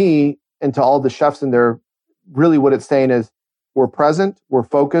 to me and to all the chefs in there, really what it's saying is we're present, we're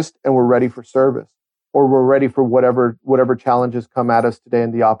focused, and we're ready for service, or we're ready for whatever challenges come at us today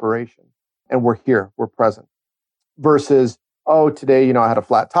in the operation. And we're here, we're present. Versus, oh, today, I had a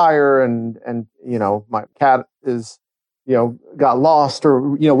flat tire and my cat is, got lost or,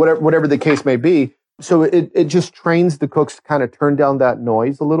 whatever the case may be. So it just trains the cooks to kind of turn down that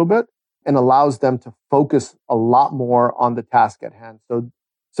noise a little bit and allows them to focus a lot more on the task at hand.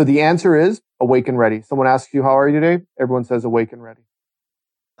 So the answer is awake and ready. Someone asks you, how are you today? Everyone says awake and ready.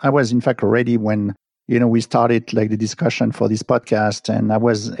 I was in fact ready when, we started like the discussion for this podcast, and I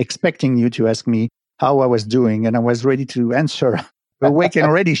was expecting you to ask me how I was doing, and I was ready to answer awake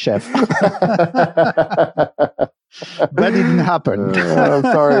and ready, chef. But it didn't happen. I'm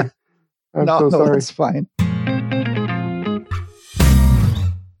sorry. I'm so sorry. No, it's fine.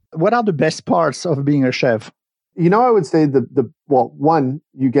 What are the best parts of being a chef? I would say one,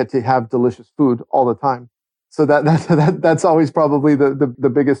 you get to have delicious food all the time. So that's always probably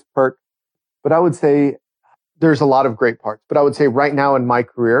the biggest perk. But I would say there's a lot of great parts. But I would say right now in my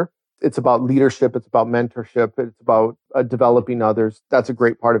career, it's about leadership. It's about mentorship. It's about developing others. That's a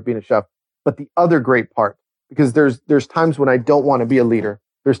great part of being a chef. But the other great part, because there's times when I don't want to be a leader.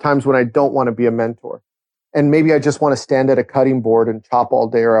 There's times when I don't want to be a mentor. And maybe I just want to stand at a cutting board and chop all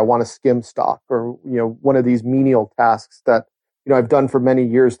day, or I want to skim stock, or, one of these menial tasks that, I've done for many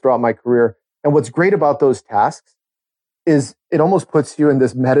years throughout my career. And what's great about those tasks is it almost puts you in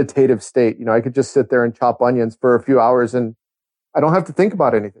this meditative state. I could just sit there and chop onions for a few hours and I don't have to think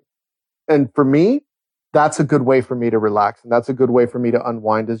about anything. And for me, that's a good way for me to relax. And that's a good way for me to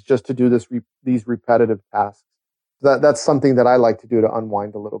unwind, is just to do these repetitive tasks. That's something that I like to do to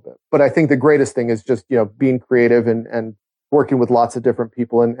unwind a little bit. But I think the greatest thing is just, being creative and working with lots of different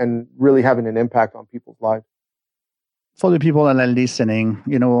people and really having an impact on people's lives. for the people that are listening,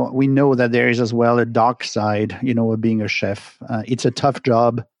 we know that there is as well a dark side, of being a chef. It's a tough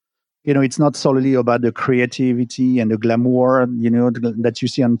job. It's not solely about the creativity and the glamour, that you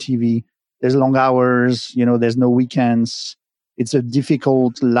see on TV. There's long hours, there's no weekends. It's a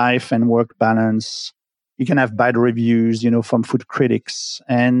difficult life and work balance. You can have bad reviews, from food critics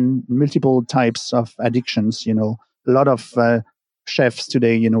and multiple types of addictions. A lot of chefs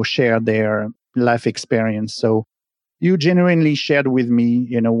today, share their life experience. So you genuinely shared with me,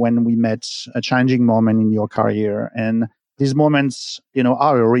 when we met, a challenging moment in your career. And these moments,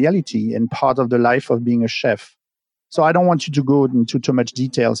 are a reality and part of the life of being a chef. So I don't want you to go into too much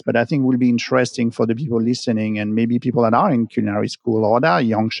details, but I think it will be interesting for the people listening and maybe people that are in culinary school or that are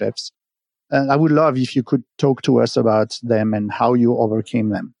young chefs. I would love if you could talk to us about them and how you overcame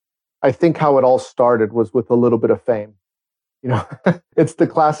them. I think how it all started was with a little bit of fame. It's the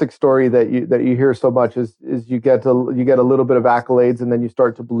classic story that you hear so much is you get a little bit of accolades, and then you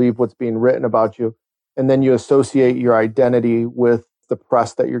start to believe what's being written about you, and then you associate your identity with the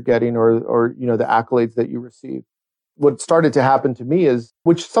press that you're getting or the accolades that you receive. What started to happen to me is,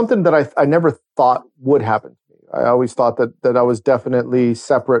 which something that I never thought would happen to me. I always thought that I was definitely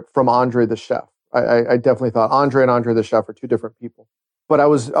separate from Andre the chef. I definitely thought Andre and Andre the chef are two different people. But I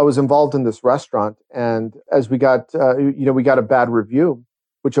was involved in this restaurant, and as we got we got a bad review,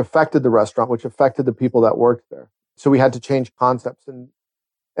 which affected the restaurant, which affected the people that worked there. So we had to change concepts,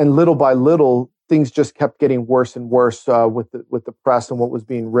 and little by little, things just kept getting worse and worse with the press and what was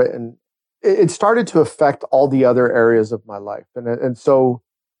being written. It started to affect all the other areas of my life, and so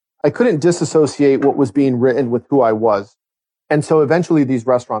I couldn't disassociate what was being written with who I was. And so eventually these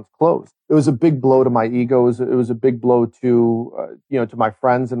restaurants closed. It was a big blow to my ego. It was a big blow to, to my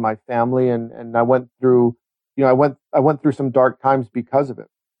friends and my family. And I went through, I went through some dark times because of it.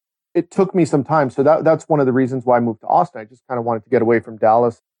 It took me some time. So that's one of the reasons why I moved to Austin. I just kind of wanted to get away from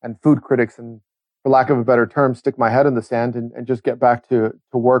Dallas and food critics and, for lack of a better term, stick my head in the sand and just get back to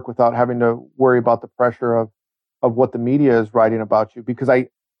work without having to worry about the pressure of what the media is writing about you. Because I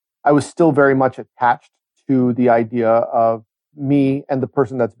was still very much attached to the idea of me and the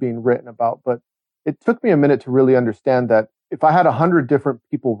person that's being written about. But it took me a minute to really understand that if I had 100 different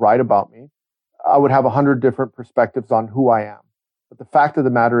people write about me, I would have 100 different perspectives on who I am. But the fact of the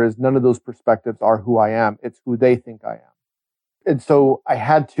matter is none of those perspectives are who I am. It's who they think I am. And so I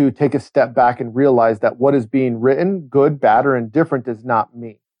had to take a step back and realize that what is being written, good, bad, or indifferent, is not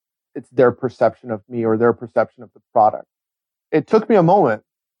me. It's their perception of me or their perception of the product. It took me a moment,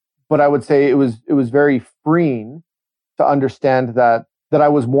 but I would say it was very freeing to understand that I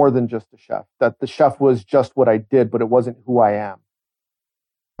was more than just a chef, that the chef was just what I did, but it wasn't who I am.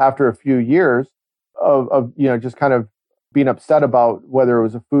 After a few years of just kind of being upset about whether it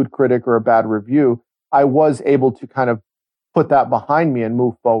was a food critic or a bad review, I was able to kind of put that behind me and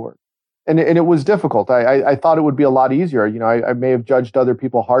move forward. And it was difficult. I thought it would be a lot easier. I may have judged other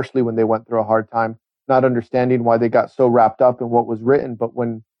people harshly when they went through a hard time, not understanding why they got so wrapped up in what was written. But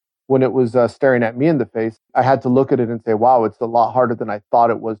when it was staring at me in the face, I had to look at it and say, wow, it's a lot harder than I thought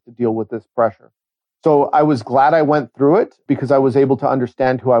it was to deal with this pressure. So I was glad I went through it because I was able to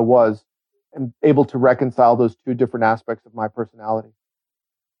understand who I was and able to reconcile those two different aspects of my personality.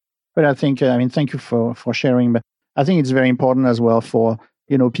 But I think, thank you for sharing. But I think it's very important as well for,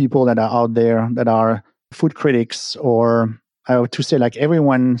 people that are out there that are food critics, or I have to say, like,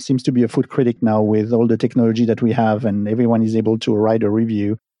 everyone seems to be a food critic now with all the technology that we have, and everyone is able to write a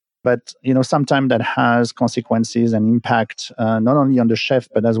review. But, sometimes that has consequences and impact, not only on the chef,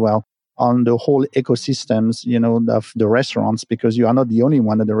 but as well on the whole ecosystems, of the restaurants, because you are not the only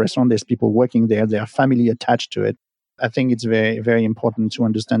one at the restaurant. There's people working there. There are family attached to it. I think it's very, very important to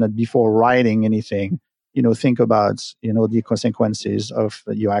understand that before writing anything, think about, the consequences of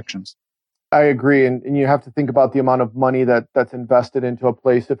your actions. I agree. And you have to think about the amount of money that's invested into a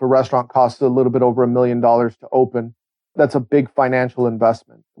place. If a restaurant costs a little bit over $1 million to open, that's a big financial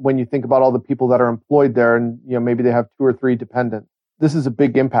investment. When you think about all the people that are employed there and, maybe they have 2 or 3 dependents, this is a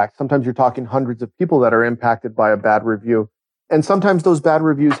big impact. Sometimes you're talking hundreds of people that are impacted by a bad review. And sometimes those bad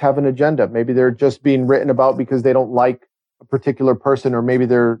reviews have an agenda. Maybe they're just being written about because they don't like a particular person, or maybe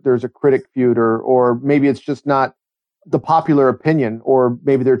there's a critic feud, or maybe it's just not the popular opinion, or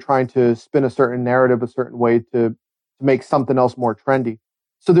maybe they're trying to spin a certain narrative a certain way to make something else more trendy.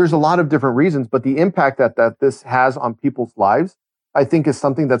 So there's a lot of different reasons, but the impact that this has on people's lives, I think, is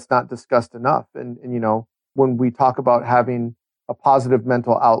something that's not discussed enough. And when we talk about having a positive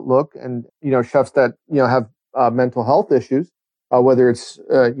mental outlook, and chefs that have mental health issues, whether it's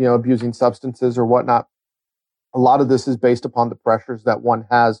abusing substances or whatnot, a lot of this is based upon the pressures that one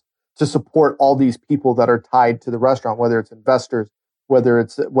has to support all these people that are tied to the restaurant, whether it's investors, whether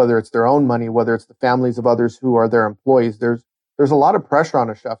it's their own money, whether it's the families of others who are their employees. There's a lot of pressure on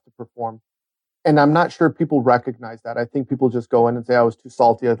a chef to perform. And I'm not sure people recognize that. I think people just go in and say, I was too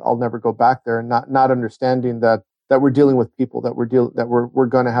salty, I'll never go back there, and not understanding that we're dealing with people, that we're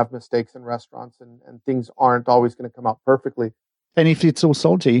going to have mistakes in restaurants, and things aren't always going to come out perfectly. And if it's so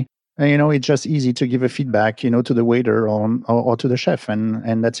salty, it's just easy to give a feedback, to the waiter or to the chef,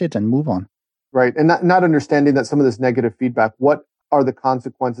 and that's it, and move on. Right. And not understanding that some of this negative feedback, what are the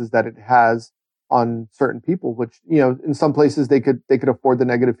consequences that it has on certain people, which, in some places they could afford the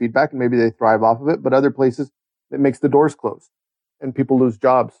negative feedback and maybe they thrive off of it, but other places it makes the doors close and people lose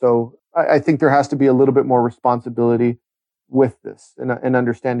jobs. So I think there has to be a little bit more responsibility with this and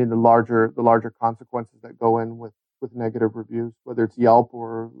understanding the larger consequences that go in with negative reviews, whether it's Yelp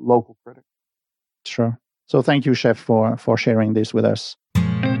or local critics. Sure. So thank you, Chef, for sharing this with us.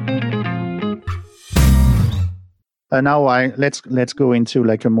 Now let's go into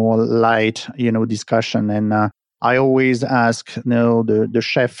like a more light, discussion. And I always ask, the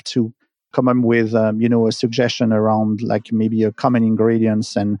chef to come up with, a suggestion around like maybe a common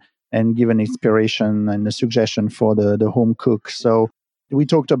ingredients and give an inspiration and a suggestion for the home cook. So we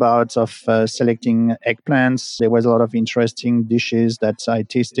talked about selecting eggplants. There was a lot of interesting dishes that I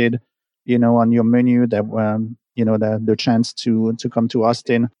tasted, on your menu that were, the chance to come to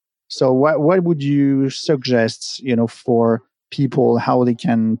Austin. So what would you suggest, for people, how they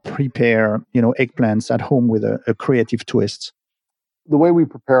can prepare, eggplants at home with a creative twist? The way we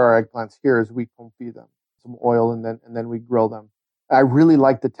prepare our eggplants here is we confit them, some oil, and then we grill them. I really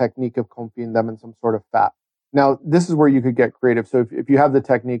like the technique of confiting them in some sort of fat. Now, this is where you could get creative. So if you have the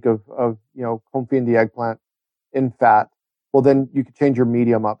technique of confiting the eggplant in fat, well, then you could change your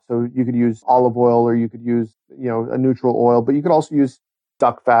medium up. So you could use olive oil, or you could use, a neutral oil, but you could also use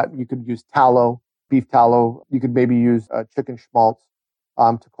duck fat. You could use tallow, beef tallow. You could maybe use chicken schmaltz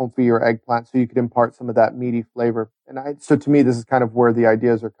to confit your eggplant, so you could impart some of that meaty flavor. So to me, this is kind of where the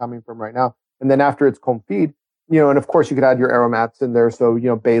ideas are coming from right now. And then after it's confit, and of course you could add your aromats in there. So,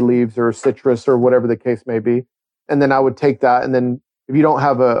 bay leaves or citrus or whatever the case may be. And then I would take that. And then if you don't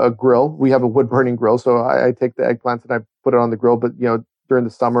have a grill, we have a wood burning grill. So I take the eggplants and I put it on the grill, but during the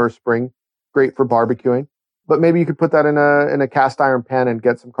summer or spring, great for barbecuing. But maybe you could put that in a cast iron pan and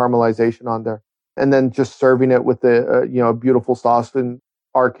get some caramelization on there. And then just serving it with a beautiful sauce. In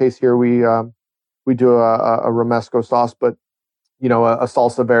our case here, we do a romesco sauce, but a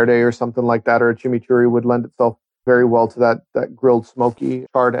salsa verde or something like that, or a chimichurri would lend itself very well to that grilled smoky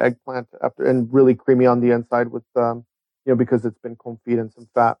charred eggplant and really creamy on the inside with because it's been confit in some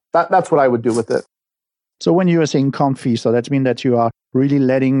fat. That's what I would do with it. So when you are saying confit, so that means that you are really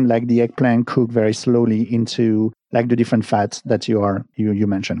letting like the eggplant cook very slowly into like the different fats that you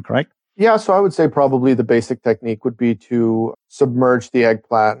mentioned, correct? Yeah, so I would say probably the basic technique would be to submerge the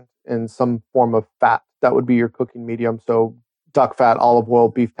eggplant in some form of fat. That would be your cooking medium. So duck fat, olive oil,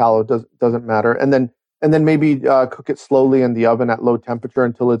 beef tallow doesn't matter. And then maybe cook it slowly in the oven at low temperature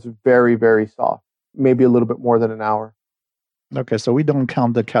until it's very, very soft. Maybe a little bit more than an hour. Okay, so we don't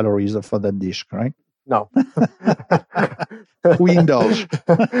count the calories for that dish, correct? No. We indulge.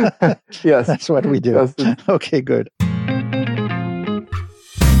 Yes. That's what we do. Okay, good.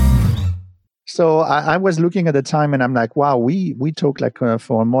 So I was looking at the time and I'm like, wow, we talked like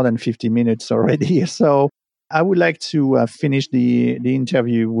for more than 50 minutes already. So I would like to finish the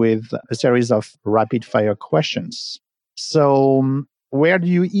interview with a series of rapid fire questions. So where do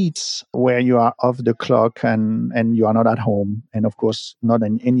you eat where you are off the clock and you are not at home? And of course, not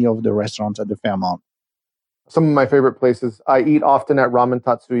in any of the restaurants at the Fairmont. Some of my favorite places. I eat often at Ramen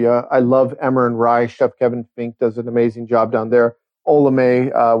Tatsuya. I love Emmer and Rye. Chef Kevin Fink does an amazing job down there.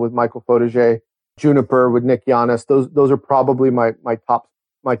 Olamaie with Michael Fojtasek. Juniper with Nick Yanis. Those are probably my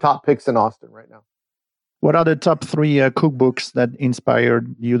top picks in Austin right now. What are the top 3 cookbooks that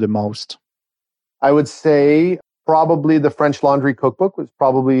inspired you the most? I would say probably the French Laundry Cookbook was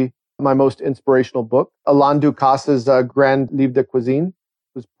probably my most inspirational book. Alain Ducasse's Grand Livre de Cuisine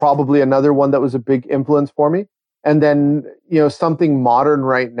was probably another one that was a big influence for me. And then, something modern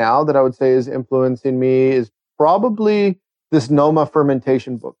right now that I would say is influencing me is probably this Noma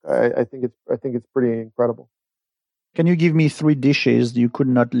fermentation book. I think it's pretty incredible. Can you give me 3 dishes you could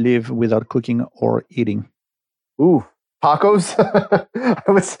not live without cooking or eating? Ooh, tacos.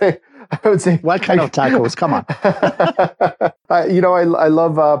 I would say. What kind of tacos? Come on. I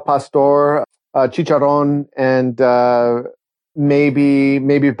love pastor, chicharron, and maybe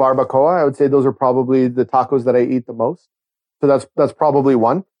barbacoa. I would say those are probably the tacos that I eat the most. So that's probably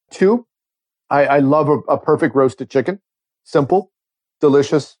 1. 2, I love a perfect roasted chicken. Simple,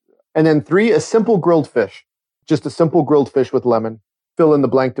 delicious. And then 3, a simple grilled fish. Just a simple grilled fish with lemon. Fill in the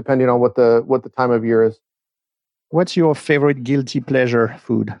blank depending on what the time of year is. What's your favorite guilty pleasure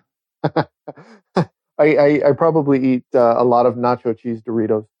food? I probably eat a lot of nacho cheese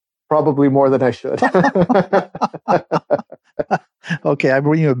Doritos. Probably more than I should. Okay, I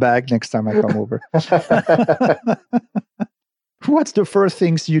bring you a bag next time I come over. What's the first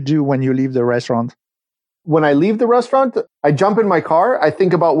things you do when you leave the restaurant? When I leave the restaurant, I jump in my car. I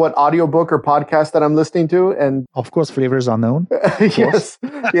think about what audiobook or podcast that I'm listening to. And of course, Flavors Unknown. Yes.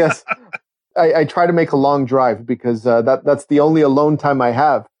 I try to make a long drive because that's the only alone time I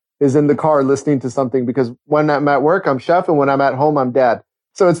have is in the car listening to something, because when I'm at work, I'm chef, and when I'm at home, I'm dad.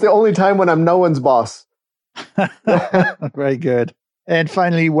 So it's the only time when I'm no one's boss. Very good. And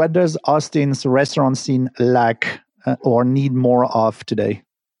finally, what does Austin's restaurant scene lack or need more of today?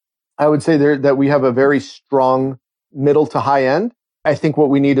 I would say that we have a very strong middle to high end. I think what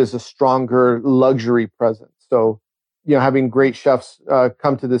we need is a stronger luxury presence. So, having great chefs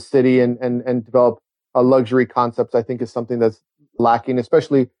come to the city and develop luxury concepts, I think is something that's lacking,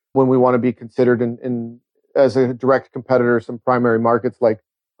 especially when we want to be considered in as a direct competitor some primary markets like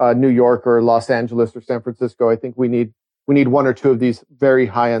New York or Los Angeles or San Francisco. I think we need 1 or 2 of these very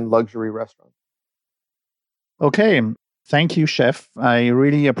high-end luxury restaurants. Okay. Thank you, Chef. I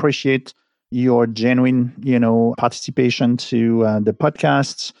really appreciate your genuine, participation to the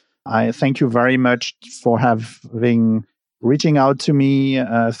podcast. I thank you very much for reaching out to me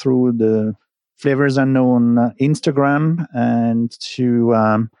through the Flavors Unknown Instagram and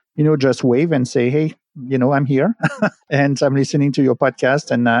to, just wave and say, hey, I'm here and I'm listening to your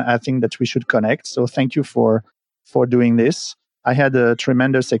podcast, and I think that we should connect. So thank you for doing this. I had a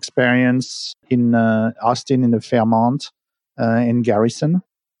tremendous experience in Austin in the Fairmont in Garrison,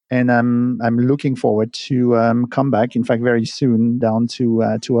 and I'm looking forward to come back. In fact, very soon down to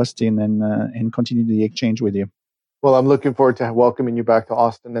Austin and continue the exchange with you. Well, I'm looking forward to welcoming you back to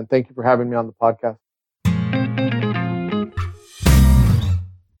Austin, and thank you for having me on the podcast.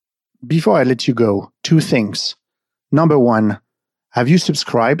 Before I let you go, 2 things. Number 1, have you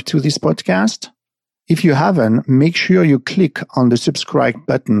subscribed to this podcast? If you haven't, make sure you click on the subscribe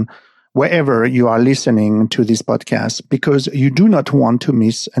button wherever you are listening to this podcast, because you do not want to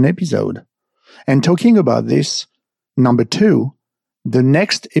miss an episode. And talking about this, number 2, the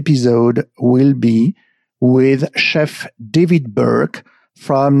next episode will be with Chef David Burke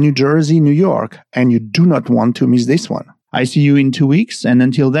from New Jersey, New York, and you do not want to miss this one. I see you in 2 weeks, and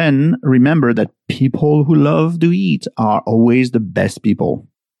until then, remember that people who love to eat are always the best people.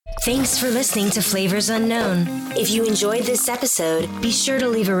 Thanks for listening to Flavors Unknown. If you enjoyed this episode, be sure to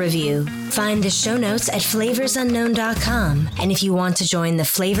leave a review. Find the show notes at flavorsunknown.com. And if you want to join the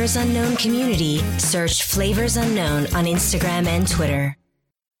Flavors Unknown community, search Flavors Unknown on Instagram and Twitter.